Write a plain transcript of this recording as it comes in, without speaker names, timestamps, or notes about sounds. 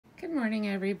Good morning,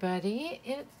 everybody.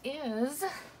 It is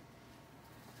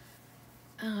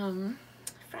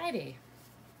Friday,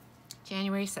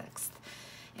 January 6th,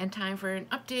 and time for an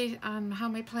update on how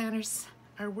my planners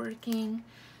are working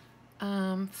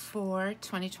for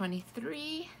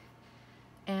 2023,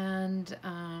 and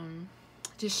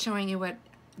just showing you where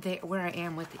I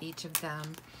am with each of them.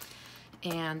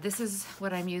 And this is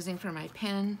what I'm using for my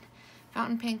fountain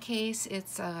pen case.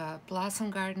 It's a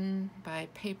Blossom Garden by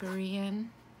Paperian,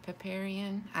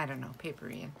 I don't know,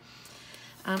 Paperian.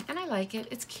 And I like it.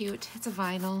 It's cute. It's a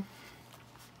vinyl.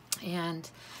 And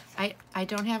I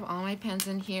don't have all my pens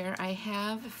in here. I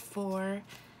have four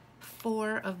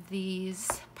of these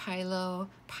Pilot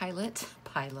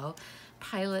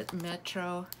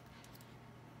Metro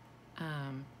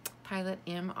Pilot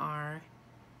MR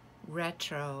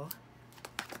Retro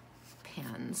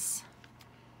pens.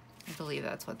 I believe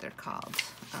that's what they're called.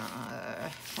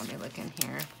 Let me look in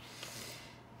here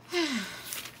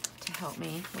to help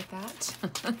me with that.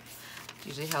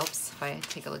 Usually helps if I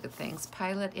take a look at things.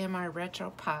 Pilot MR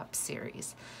Retro Pop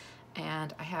series.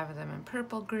 And I have them in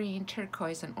purple, green,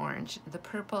 turquoise, and orange. The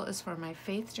purple is for my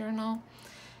faith journal.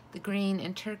 The green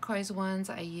and turquoise ones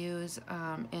I use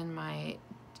in my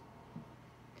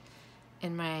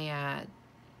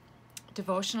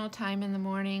devotional time in the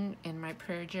morning, in my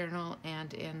prayer journal,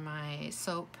 and in my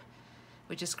SOAP,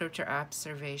 which is scripture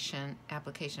observation,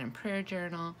 application, and prayer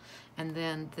journal. And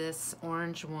then this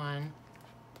orange one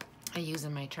I use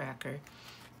in my tracker.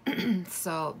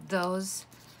 So those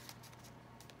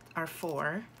are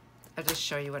four. I'll just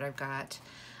show you what I've got.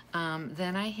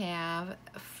 Then I have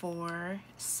 4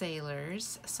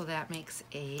 sailors, so that makes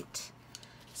 8.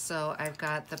 So I've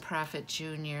got the Prophet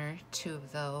Junior, 2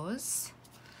 of those.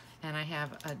 And I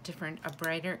have a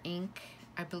brighter ink,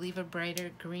 I believe a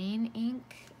brighter green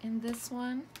ink in this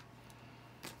one.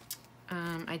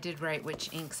 I did write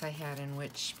which inks I had in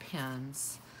which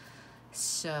pens.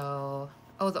 So,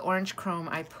 oh, the orange chrome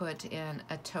I put in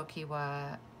a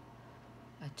Tokiwa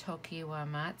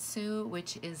Matsu,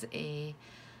 which is a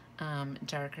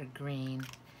darker green.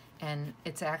 And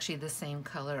it's actually the same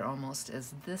color almost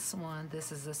as this one.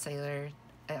 This is a sailor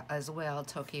as well,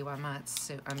 Tokiwa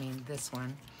Matsu. I mean, this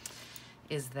one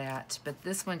is that, but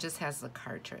this one just has the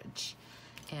cartridge.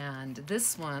 And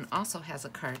this one also has a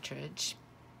cartridge.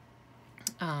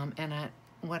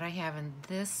 What I have in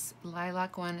this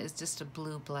lilac one is just a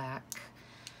blue-black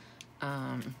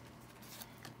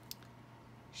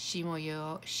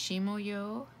Shimoyo,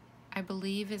 I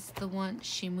believe is the one.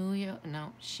 Shimoyo,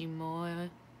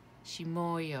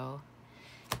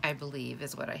 I believe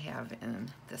is what I have in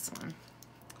this one.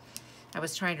 I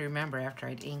was trying to remember after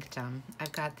I'd inked them.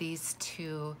 I've got these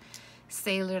 2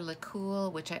 Sailor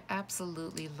LeCool, which I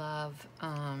absolutely love.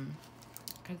 Are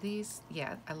these?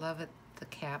 Yeah, I love it. The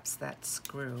caps that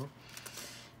screw.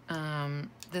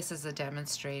 This is a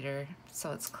demonstrator,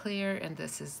 so it's clear, and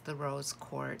this is the rose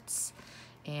quartz.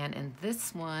 And in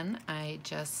this one, I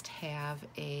just have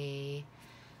a,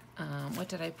 what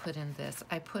did I put in this?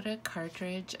 I put a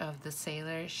cartridge of the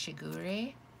Sailor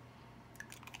Shigure.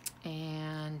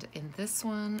 And in this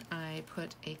one, I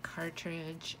put a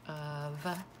cartridge of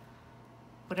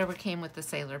whatever came with the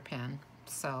Sailor pen.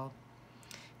 So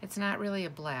it's not really a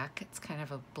black, it's kind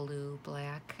of a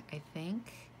blue-black, I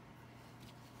think.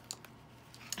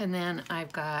 And then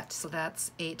I've got, so that's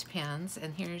 8 pens,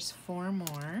 and here's 4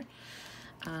 more.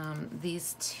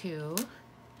 These 2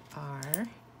 are,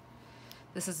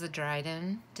 this is the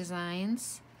Dryden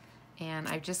Designs, and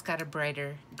I've just got a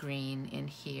brighter green in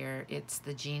here. It's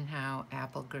the Jean Howe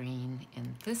Apple Green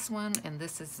in this one, and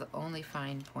this is the only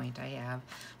fine point I have.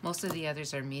 Most of the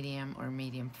others are medium or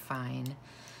medium fine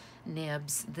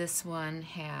nibs. This one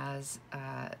has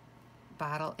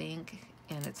bottle ink,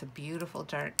 and it's a beautiful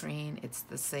dark green. It's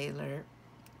the Sailor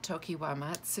Tokiwa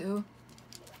Matsu.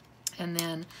 And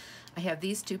then I have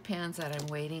these 2 pens that I'm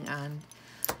waiting on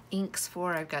inks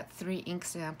for. I've got 3 ink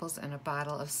samples and a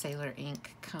bottle of Sailor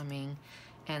ink coming,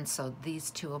 and so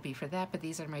these 2 will be for that. But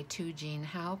these are my 2 Jean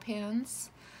Howe pens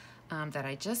that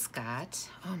I just got.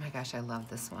 Oh my gosh, I love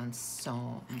this one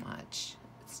so much.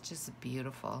 It's just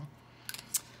beautiful.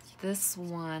 This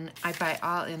one, I buy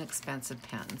all inexpensive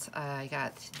pens. I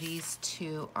got these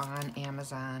 2 on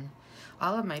Amazon.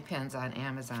 All of my pens on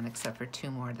Amazon except for 2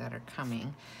 more that are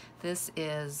coming. This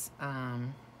is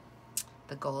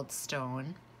the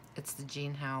Goldstone. It's the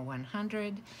Jean Howe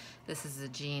 100. This is the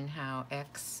Jean Howe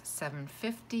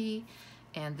X750.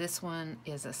 And this one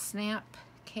is a snap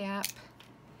cap.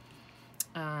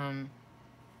 And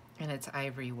it's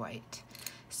ivory white.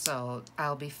 So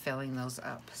I'll be filling those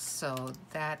up. So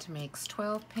that makes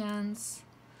 12 pens.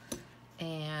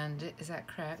 And is that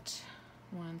correct?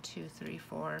 1, 2, 3,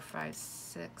 4, 5,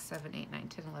 6, 7, 8, 9,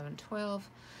 10, 11, 12.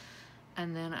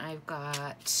 And then I've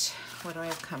got, what do I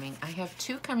have coming? I have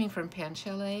 2 coming from Pen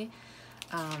Chalet.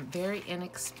 Very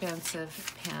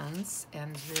inexpensive pens,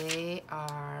 and they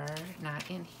are not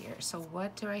in here. So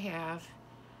what do I have?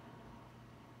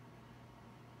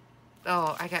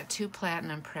 Oh, I got 2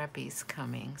 Platinum Preppies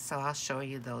coming, so I'll show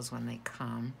you those when they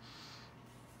come.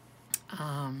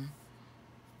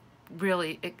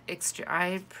 Really,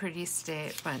 I pretty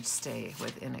much stay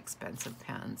with inexpensive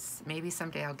pens. Maybe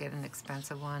someday I'll get an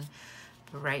expensive one,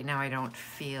 but right now I don't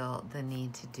feel the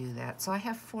need to do that. So I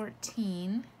have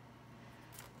 14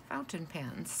 fountain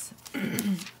pens.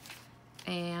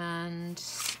 And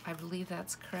I believe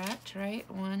that's correct, right?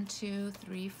 1, 2,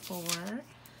 3, 4,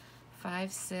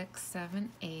 5, 6,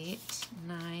 7, 8,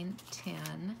 9,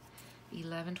 10,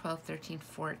 11, 12, 13,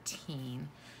 14.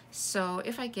 So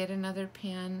if I get another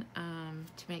pen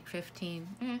to make 15,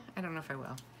 I don't know if I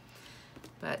will.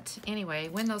 But anyway,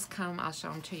 when those come, I'll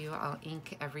show them to you. I'll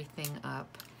ink everything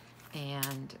up,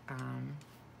 and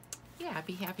yeah, I'd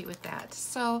be happy with that.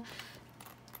 So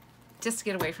just to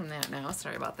get away from that now,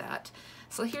 sorry about that.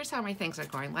 So here's how my things are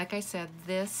going. Like I said,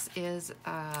 this is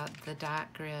the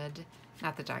dot grid,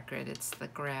 not the dot grid, it's the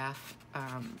graph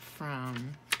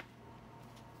from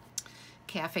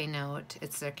Cafe Note.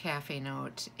 It's their Cafe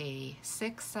Note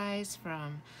A6 size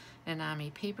from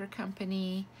Nanami Paper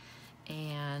Company.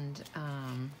 And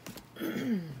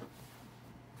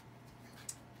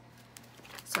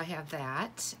so I have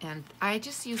that, and I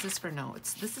just use this for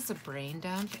notes. This is a brain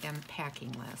dump and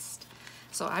packing list.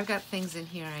 So I've got things in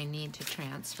here I need to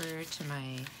transfer to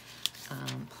my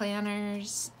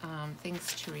planners,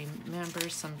 things to remember,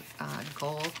 some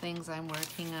goal things I'm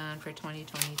working on for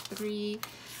 2023.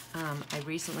 I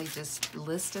recently just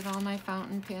listed all my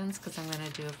fountain pens because I'm going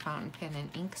to do a fountain pen and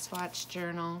ink swatch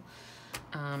journal.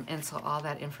 And so all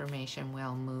that information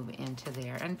will move into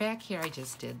there. And back here I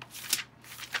just did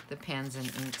the pens and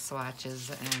ink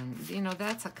swatches, and you know,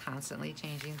 that's a constantly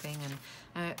changing thing,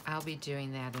 and I'll be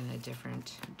doing that in a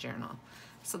different journal.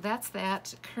 So that's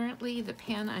that. Currently the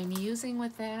pen I'm using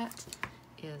with that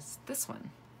is this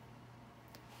one.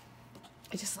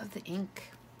 I just love the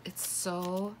ink. It's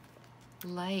so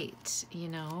light, you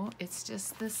know, it's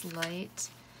just this light,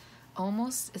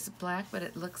 almost it's black, but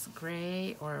it looks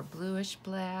gray or a bluish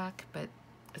black, but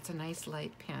it's a nice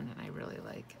light pen, and I really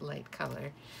like light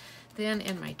color. Then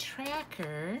in my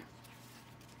tracker,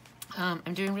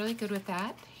 I'm doing really good with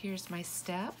that. Here's my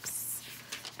steps,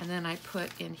 and then I put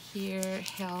in here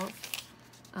health,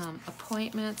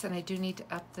 appointments, and I do need to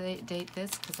update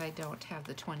this because I don't have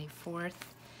the 24th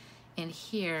in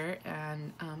here.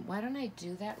 And why don't I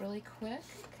do that really quick,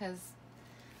 because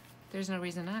there's no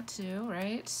reason not to,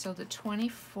 right? So the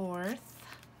 24th,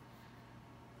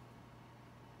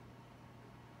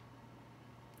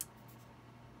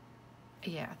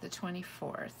 yeah, the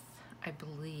 24th, I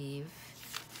believe.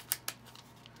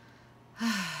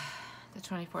 The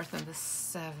 24th and the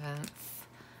 7th.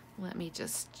 Let me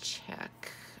just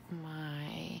check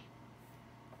my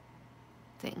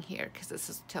thing here, because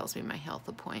this tells me my health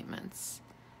appointments.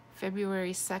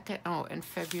 February 2nd, oh, and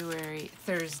February,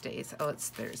 Thursdays. Oh, it's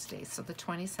Thursdays, so the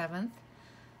 27th.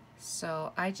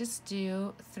 So I just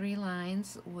do 3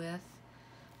 lines with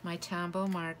my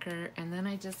Tombow marker, and then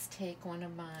I just take one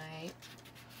of my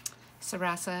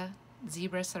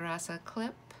Zebra Sarasa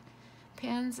clip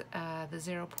pens, the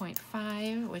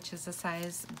 0.5, which is the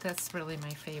size, that's really my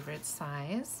favorite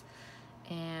size.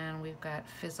 And we've got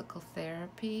physical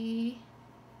therapy.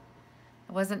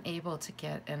 I wasn't able to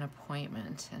get an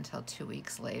appointment until 2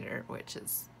 weeks later, which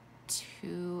is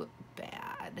too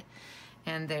bad.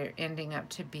 And they're ending up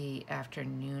to be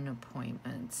afternoon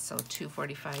appointments, so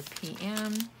 2:45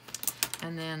 p.m.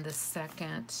 And then the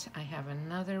 2nd, I have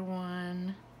another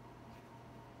one.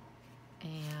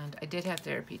 And I did have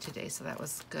therapy today, so that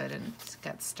was good, and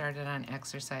got started on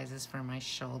exercises for my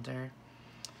shoulder,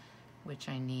 which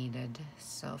I needed.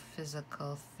 So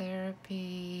physical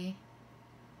therapy,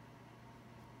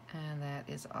 and that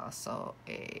is also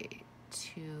a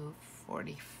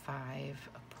 2:45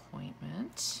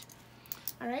 appointment.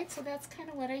 All right, so that's kind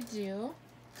of what I do.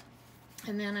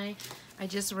 And then I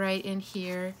just write in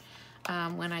here,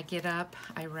 when I get up,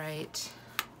 I write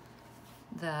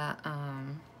the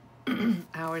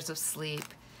hours of sleep,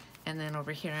 and then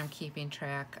over here I'm keeping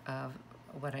track of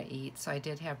what I eat. So I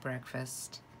did have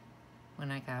breakfast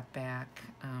when I got back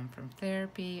from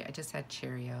therapy. I just had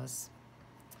Cheerios,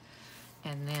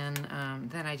 and then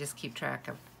I just keep track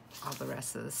of all the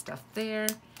rest of the stuff there,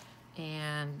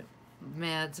 and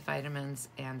meds, vitamins,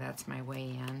 and that's my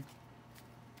weigh-in.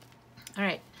 All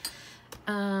right.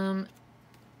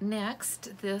 next,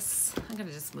 I'm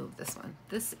gonna just move this one.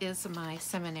 This is my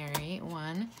seminary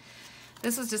one.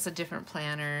 This was just a different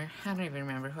planner. I don't even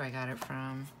remember who I got it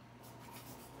from.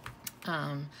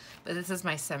 But this is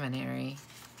my seminary,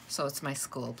 so it's my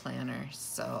school planner.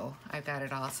 So I've got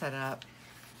it all set up.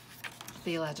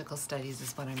 Theological studies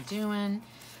is what I'm doing.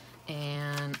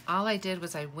 And all I did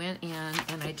was I went in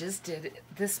and I just did,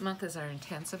 this month is our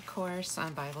intensive course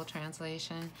on Bible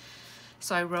translation.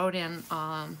 So I wrote in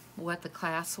what the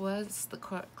class was, the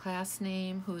class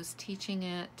name, who was teaching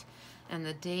it, and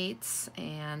the dates,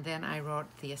 and then I wrote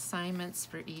the assignments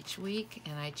for each week,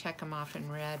 and I check them off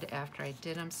in red after I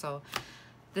did them. So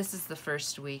this is the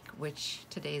first week, which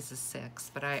today's the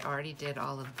 6th, but I already did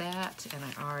all of that, and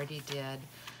I already did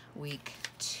week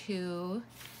 2.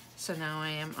 So now I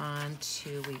am on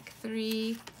to week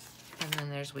 3, and then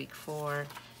there's week 4,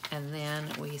 and then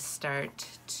we start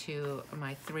to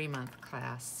my 3-month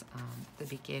class, the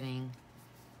beginning,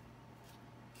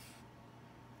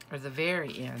 or the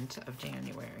very end of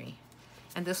January.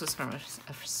 And this was from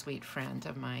a sweet friend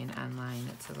of mine online.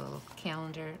 It's a little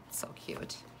calendar, it's so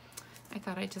cute. I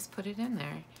thought I'd just put it in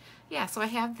there. Yeah, so I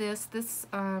have this,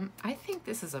 I think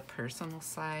this is a personal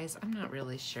size, I'm not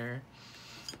really sure.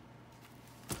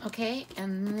 Okay,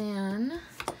 and then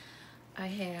I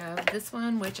have this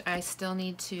one, which I still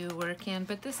need to work in,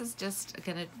 but this is just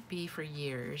gonna be for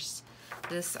years.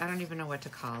 This, I don't even know what to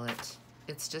call it.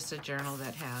 It's just a journal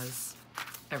that has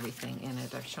everything in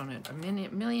it. I've shown it a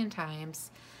million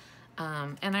times,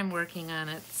 and I'm working on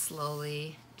it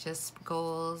slowly. Just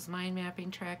goals, mind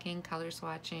mapping, tracking, color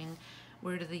swatching,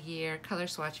 word of the year. Color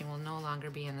swatching will no longer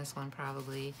be in this one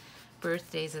probably.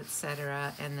 Birthdays,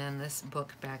 etc. And then this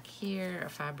book back here, a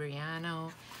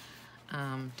Fabriano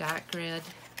dot grid.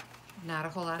 Not a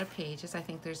whole lot of pages. I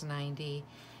think there's 90.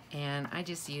 And I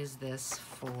just use this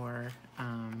for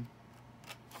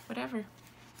whatever.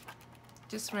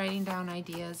 Just writing down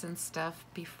ideas and stuff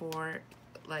before,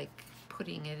 like,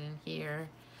 putting it in here.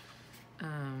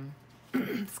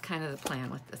 It's kind of the plan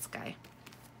with this guy.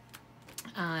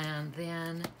 And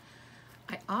then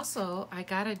I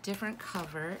got a different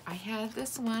cover. I had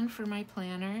this one for my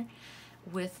planner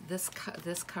with this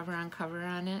cover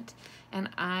on it, and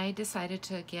I decided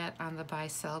to get on the buy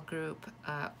sell group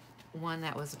one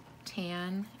that was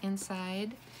tan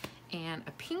inside and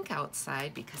a pink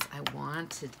outside, because I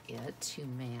wanted it to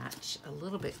match a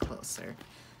little bit closer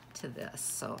to this.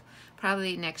 So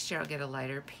probably next year I'll get a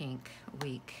lighter pink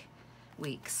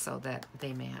weeks so that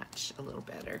they match a little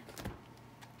better.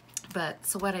 But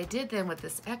so what I did then with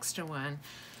this extra one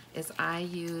is I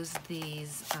used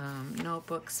these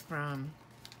notebooks from,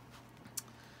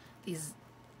 these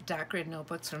dot grid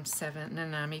notebooks from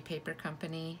Nanami Paper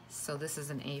Company. So this is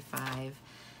an A5,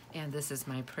 and this is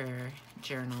my prayer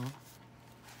journal.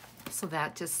 So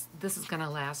this is gonna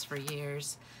last for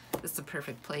years. This is a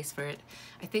perfect place for it.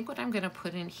 I think what I'm gonna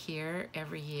put in here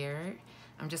every year,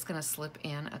 I'm just gonna slip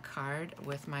in a card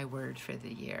with my word for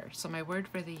the year. So my word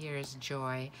for the year is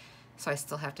joy. So I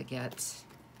still have to get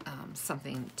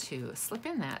something to slip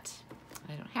in that.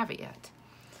 I don't have it yet.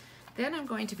 Then I'm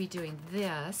going to be doing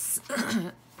this.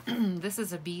 This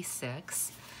is a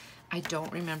B6. I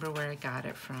don't remember where I got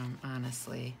it from,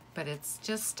 honestly, but it's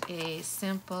just a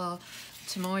simple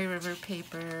Tomoe River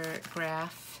paper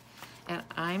graph, and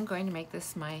I'm going to make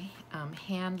this my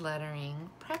hand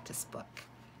lettering practice book.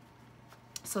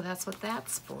 So that's what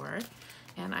that's for.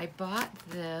 And I bought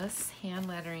this hand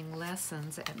lettering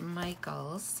lessons at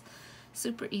Michael's.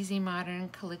 Super easy modern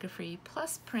calligraphy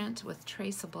plus print with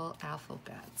traceable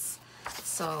alphabets.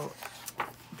 So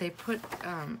they put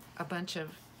a bunch of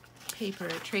paper,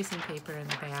 tracing paper in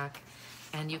the back,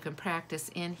 and you can practice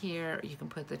in here. You can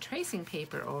put the tracing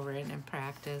paper over it and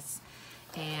practice.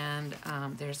 And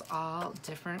there's all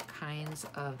different kinds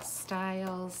of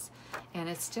styles, and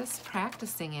it's just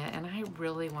practicing it. And I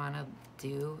really want to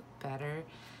do better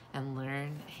and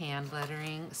learn hand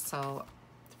lettering, so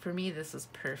for me this is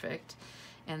perfect.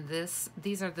 And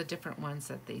these are the different ones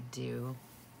that they do,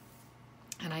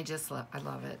 and I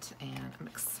love it, and I'm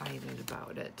excited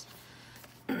about it.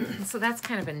 So that's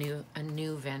kind of a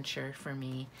new venture for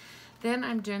me. Then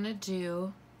I'm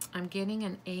getting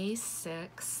an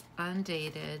A6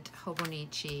 undated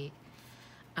Hobonichi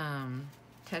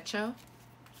Catchup.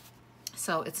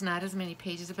 So it's not as many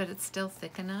pages, but it's still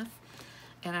thick enough.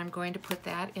 And I'm going to put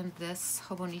that in this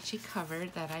Hobonichi cover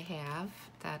that I have.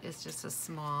 That is just a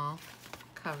small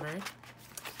cover.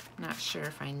 Not sure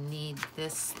if I need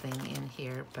this thing in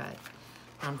here, but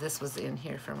this was in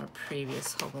here from a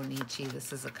previous Hobonichi.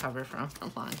 This is a cover from a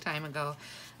long time ago.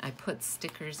 I put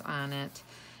stickers on it,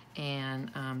 and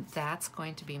that's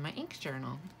going to be my ink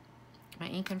journal. my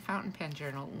ink and fountain pen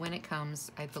journal. When it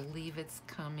comes, I believe it's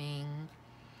coming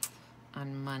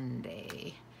on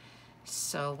Monday.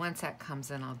 So once that comes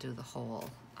in, I'll do the whole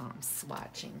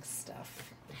swatching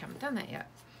stuff. I haven't done that yet.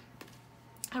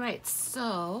 All right,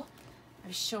 so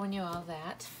I've shown you all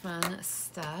that fun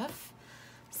stuff.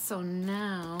 So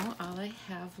now all I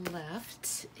have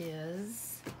left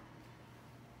is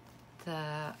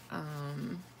the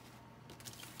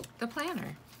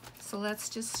planner. So let's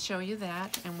just show you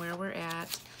that and where we're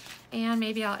at. And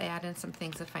maybe I'll add in some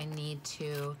things if I need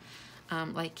to.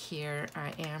 Like here,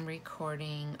 I am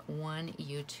recording one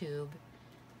YouTube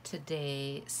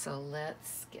today. So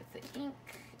let's get the ink.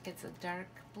 It's a dark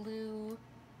blue.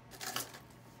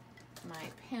 My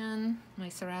pen, my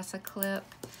Sarasa clip.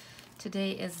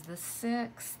 Today is the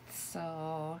 6th,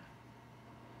 so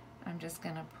I'm just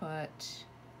gonna put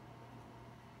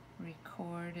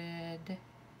recorded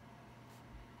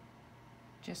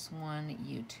just one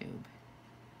YouTube.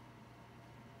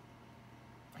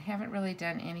 I haven't really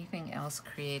done anything else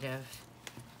creative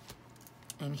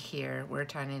in here.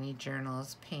 Worked on any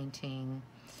journals, painting,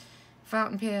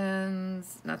 fountain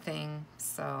pens, nothing.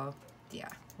 So yeah,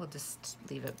 we'll just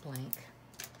leave it blank.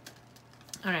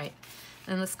 All right,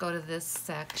 then let's go to this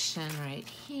section right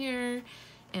here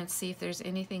and see if there's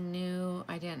anything new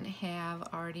I didn't have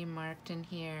already marked in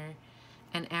here.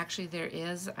 And actually there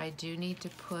is. I do need to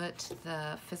put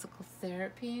the physical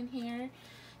therapy in here.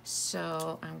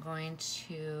 So I'm going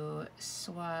to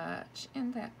swatch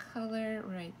in that color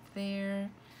right there.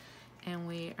 And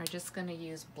we are just going to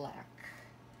use black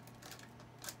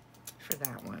for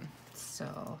that one.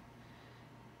 So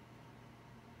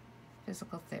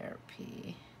physical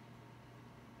therapy.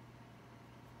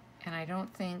 And I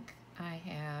don't think I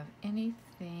have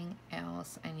anything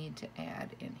else I need to add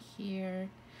in here.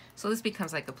 So this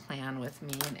becomes like a plan with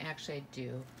me, and actually I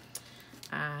do.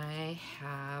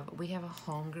 We have a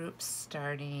home group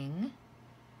starting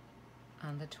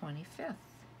on the 25th.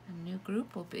 A new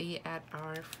group will be at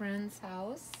our friend's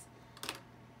house.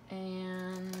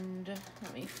 And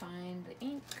let me find the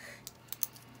ink.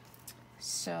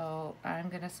 So I'm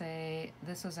gonna say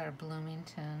this was our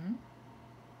Bloomington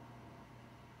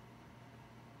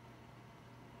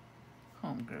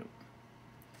home group.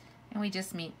 And we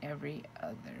just meet every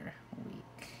other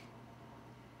week.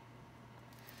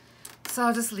 So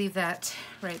I'll just leave that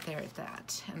right there at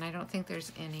that. And I don't think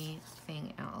there's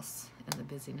anything else in the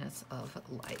busyness of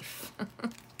life.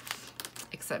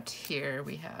 Except here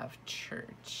we have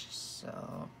church.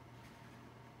 So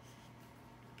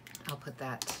I'll put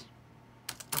that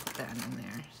in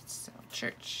there. So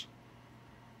church.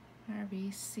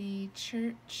 RBC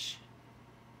church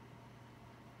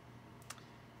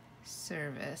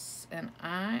service. And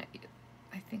I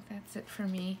think that's it for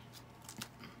me.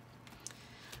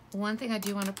 One thing I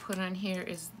do want to put on here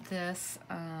is this,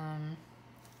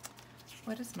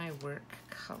 what is my work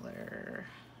color?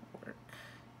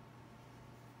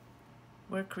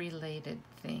 Work related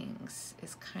things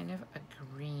is kind of a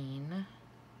green.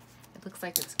 It looks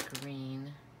like it's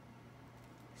green.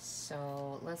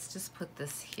 So let's just put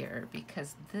this here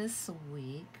because this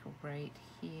week right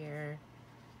here,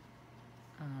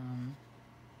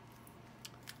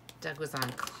 Doug was on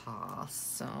call,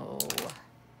 so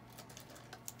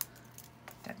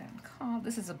Doug on call.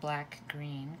 This is a black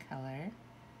green color.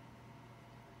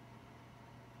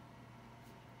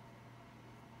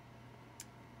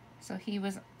 So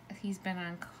he's been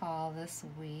on call this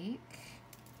week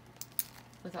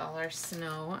with all our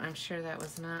snow. I'm sure that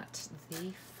was not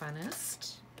the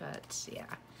funnest, but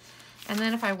yeah. And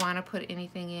then if I want to put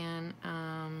anything in,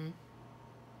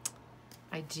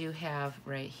 I do have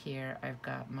right here, I've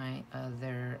got my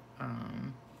other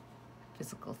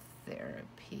physical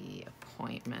therapy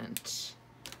appointment.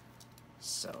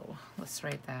 So let's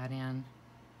write that in.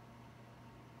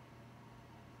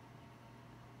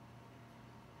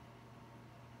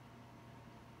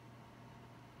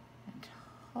 And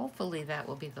hopefully that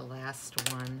will be the last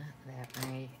one that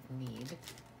I need.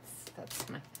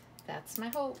 That's my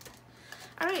hope.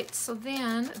 All right, so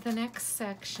then the next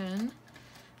section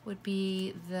would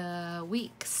be the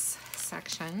weeks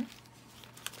section.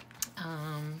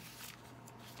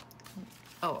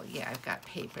 Oh yeah, I've got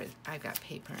paper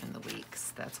in the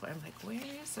weeks. That's why I'm like, where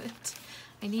is it?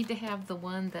 I need to have the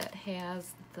one that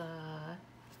has the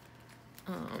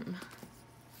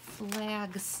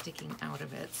flag sticking out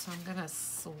of it. So I'm gonna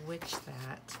switch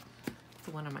that to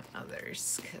one of my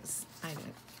others because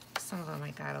some of them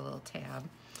I got a little tab.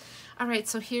 All right,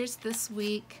 so here's this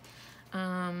week.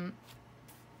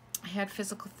 I had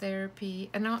physical therapy,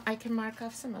 and now I can mark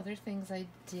off some other things I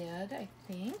did, I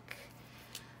think.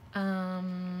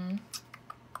 I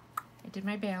did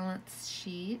my balance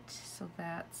sheet, so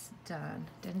that's done.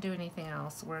 Didn't do anything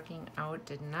else. Working out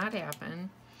did not happen.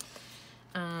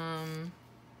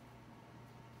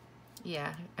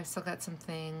 Yeah, I've still got some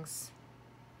things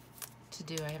to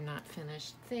do. I have not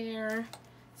finished there,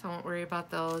 so I won't worry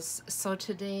about those. So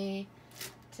today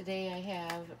I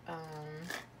have,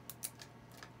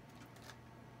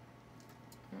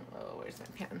 oh, where's my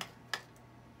pen?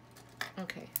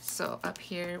 Okay, so up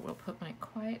here we'll put my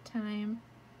quiet time,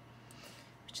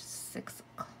 which is 6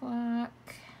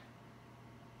 o'clock.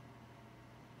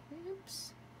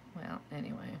 Oops. Well,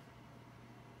 anyway.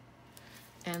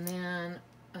 And then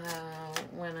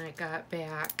when I got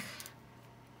back,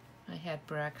 I had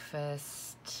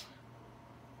breakfast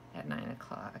at 9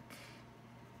 o'clock.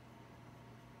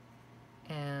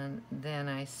 And then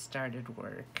I started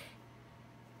work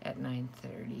at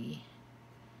 9:30.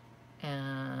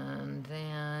 And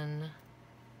then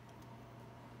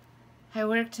I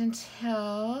worked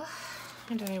until,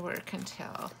 when did I work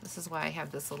until? This is why I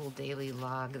have this little daily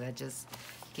log that just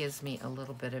gives me a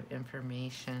little bit of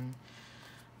information.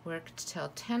 Worked till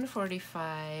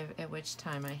 10:45, at which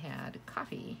time I had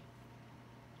coffee.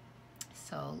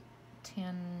 So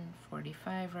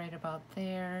 10:45, right about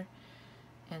there.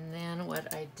 And then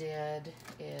what I did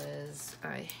is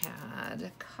I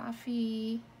had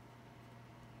coffee,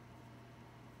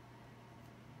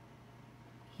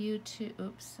 YouTube,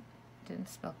 oops, didn't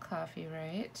spell coffee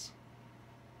right,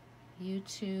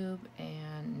 YouTube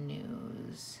and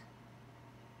news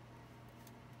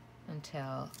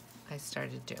until I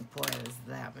started to, boy, it was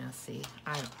that messy.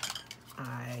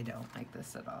 I don't like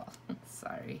this at all.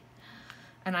 Sorry.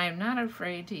 And I am not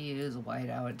afraid to use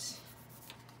whiteout.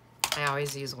 I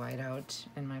always use whiteout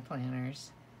in my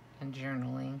planners and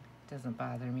journaling. Doesn't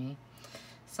bother me.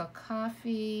 So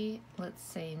coffee, let's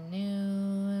say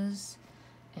news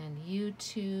and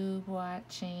YouTube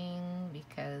watching,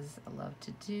 because I love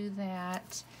to do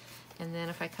that. And then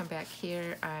if I come back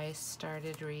here, I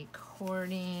started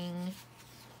recording.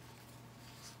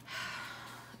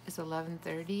 It's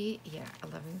 11:30. Yeah,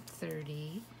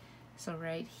 11:30. So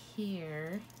right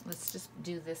here, let's just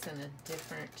do this in a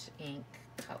different ink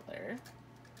color.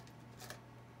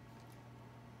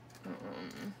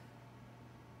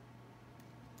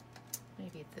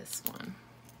 Maybe this one.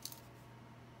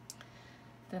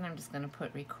 Then I'm just going to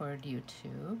put record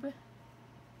YouTube.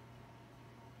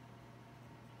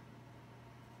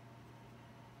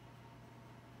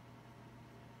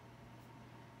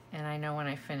 And I know when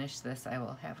I finish this, I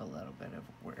will have a little bit of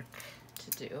work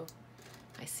to do.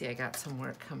 I see I got some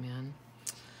work come in.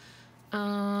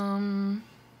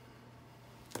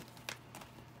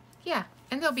 Yeah,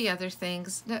 and there'll be other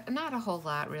things, not a whole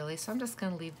lot really, so I'm just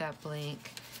going to leave that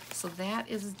blank. So that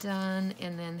is done,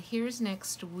 and then here's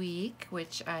next week,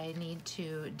 which I need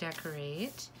to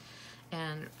decorate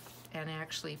and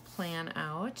actually plan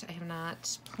out. I have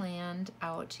not planned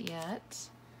out yet,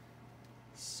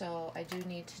 so I do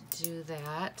need to do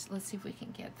that. Let's see if we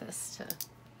can get this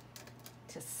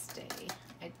to stay.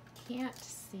 I can't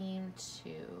seem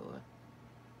to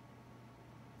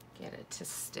get it to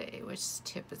stay. Which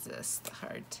tip is this? The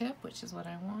hard tip, which is what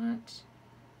I want.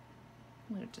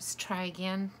 I'm gonna just try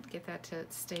again, get that to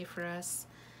stay for us.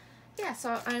 Yeah,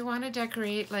 so I want to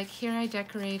decorate, like here I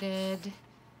decorated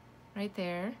right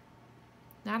there.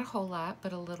 Not a whole lot,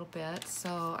 but a little bit.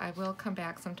 So I will come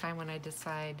back sometime when I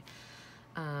decide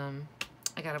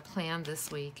I got to plan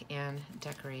this week and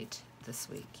decorate this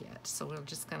week yet. So we're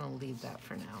just going to leave that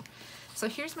for now. So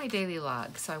here's my daily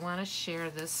log. So I want to share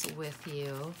this with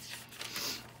you.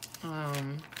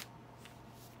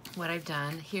 What I've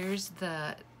done. Here's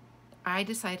the, I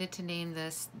decided to name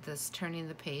this Turning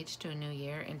the Page to a New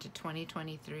Year into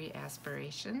 2023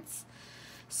 Aspirations.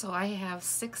 So I have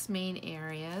 6 main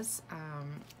areas.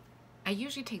 I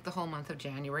usually take the whole month of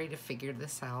January to figure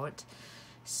this out,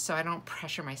 so I don't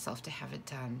pressure myself to have it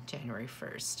done January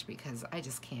 1st because I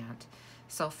just can't.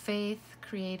 So faith,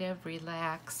 creative,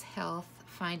 relax, health,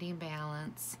 finding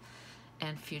balance,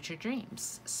 and future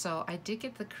dreams. So I did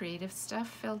get the creative stuff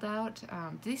filled out.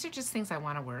 These are just things I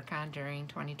want to work on during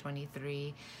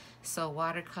 2023. So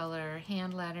watercolor,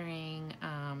 hand lettering,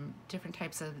 different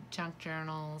types of junk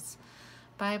journals,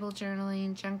 Bible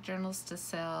journaling, junk journals to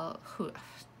sell.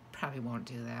 Probably won't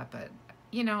do that, but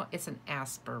you know, it's an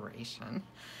aspiration.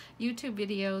 YouTube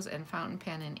videos and fountain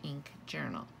pen and ink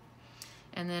journal.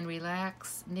 And then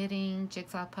relax, knitting,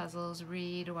 jigsaw puzzles,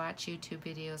 read, watch YouTube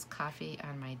videos, coffee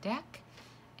on my deck,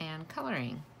 and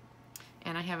coloring.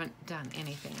 And I haven't done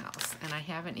anything else. And I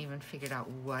haven't even figured out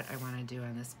what I want to do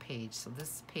on this page. So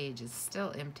this page is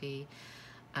still empty.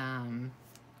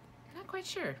 Not quite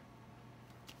sure.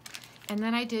 And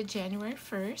then I did January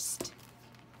 1st.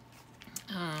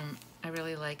 I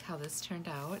really like how this turned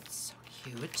out. It's so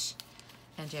cute.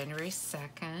 And January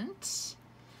 2nd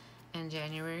and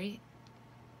January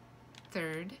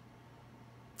 3rd.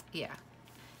 Yeah,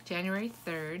 January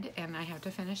 3rd, and I have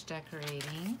to finish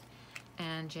decorating.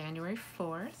 And January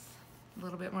 4th, a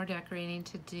little bit more decorating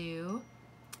to do.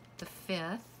 The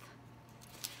 5th.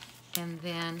 And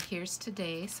then here's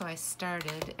today, so I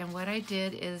started, and what I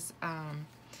did is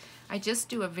I just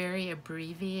do a very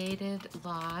abbreviated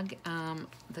log.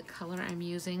 The color I'm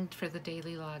using for the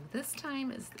daily log this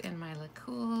time is in my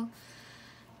Cool,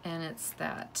 and it's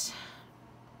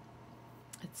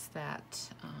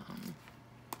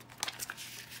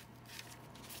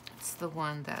the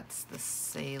one that's the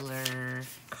Sailor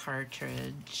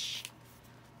cartridge,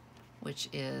 which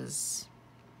is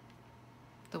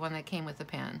the one that came with the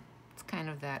pen. It's kind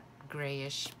of that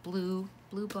grayish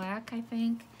blue-black, I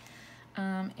think.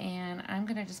 And I'm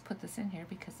gonna just put this in here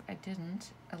because I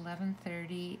didn't.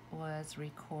 11:30 was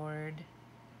record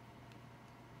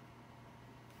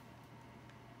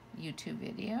YouTube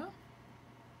video.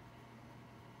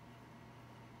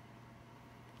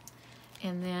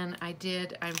 And then I'm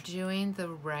doing the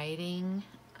writing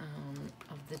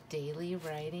of the daily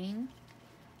writing.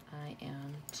 I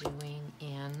am doing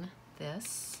in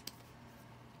this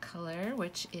color,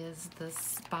 which is the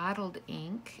spottled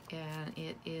ink, and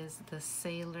it is the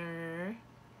Sailor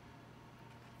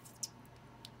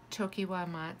Tokiwa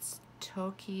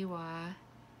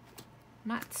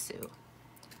Matsu,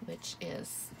 which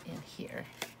is in here.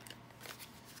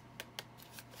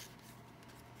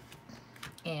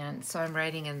 And so I'm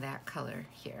writing in that color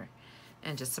here,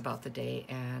 and just about the day,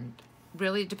 and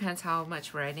really depends how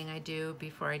much writing I do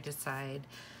before I decide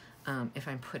if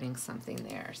I'm putting something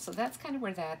there. So that's kind of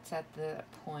where that's at the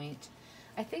point.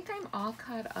 I think I'm all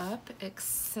caught up,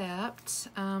 except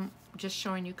just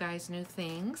showing you guys new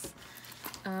things,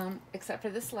 except for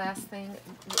this last thing.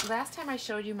 Last time I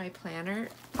showed you my planner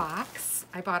box,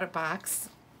 I bought a box.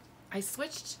 I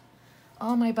switched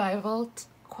all my Bible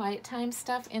quiet time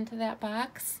stuff into that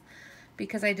box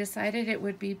because I decided it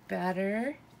would be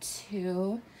better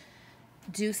to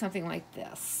do something like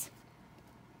this.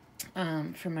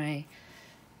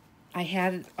 I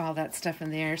had all that stuff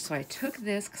in there, so I took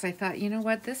this because I thought, you know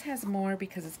what, this has more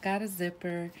because it's got a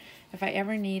zipper. If I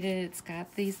ever need it, it's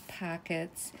got these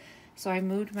pockets. So I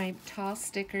moved my tall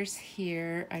stickers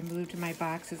here. I moved my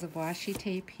boxes of washi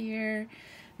tape here,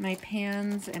 my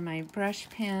pens and my brush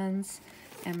pens,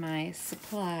 and my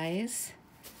supplies.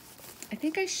 I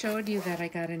think I showed you that I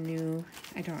got a new,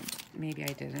 maybe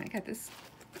I didn't. I got this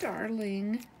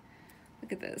darling,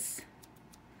 look at this,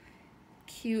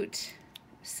 cute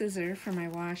scissor for my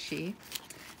washi.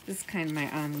 This is kind of my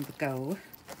on the go.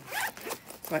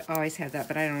 So I always have that,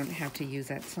 but I don't have to use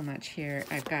that so much here.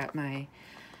 I've got my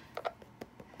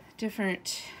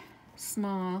different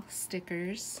small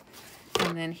stickers,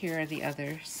 and then here are the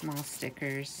other small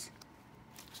stickers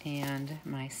and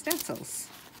my stencils.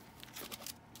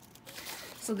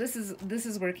 So this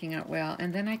is working out well,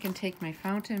 and then I can take my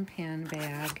fountain pen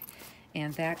bag,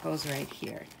 and that goes right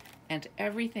here, and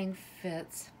everything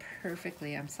fits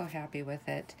perfectly. I'm so happy with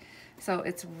it. So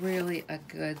it's really a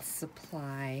good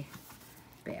supply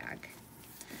bag.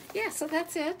 Yeah, so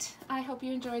that's it. I hope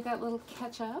you enjoyed that little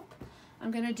catch up.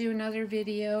 I'm going to do another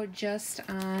video just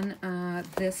on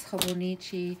this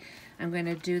Hobonichi. I'm going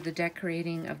to do the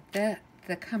decorating of the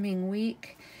coming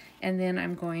week, and then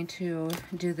I'm going to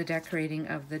do the decorating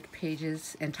of the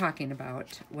pages and talking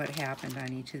about what happened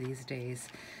on each of these days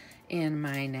in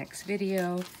my next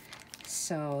video.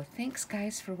 So thanks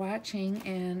guys for watching,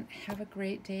 and have a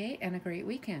great day and a great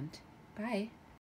weekend. Bye.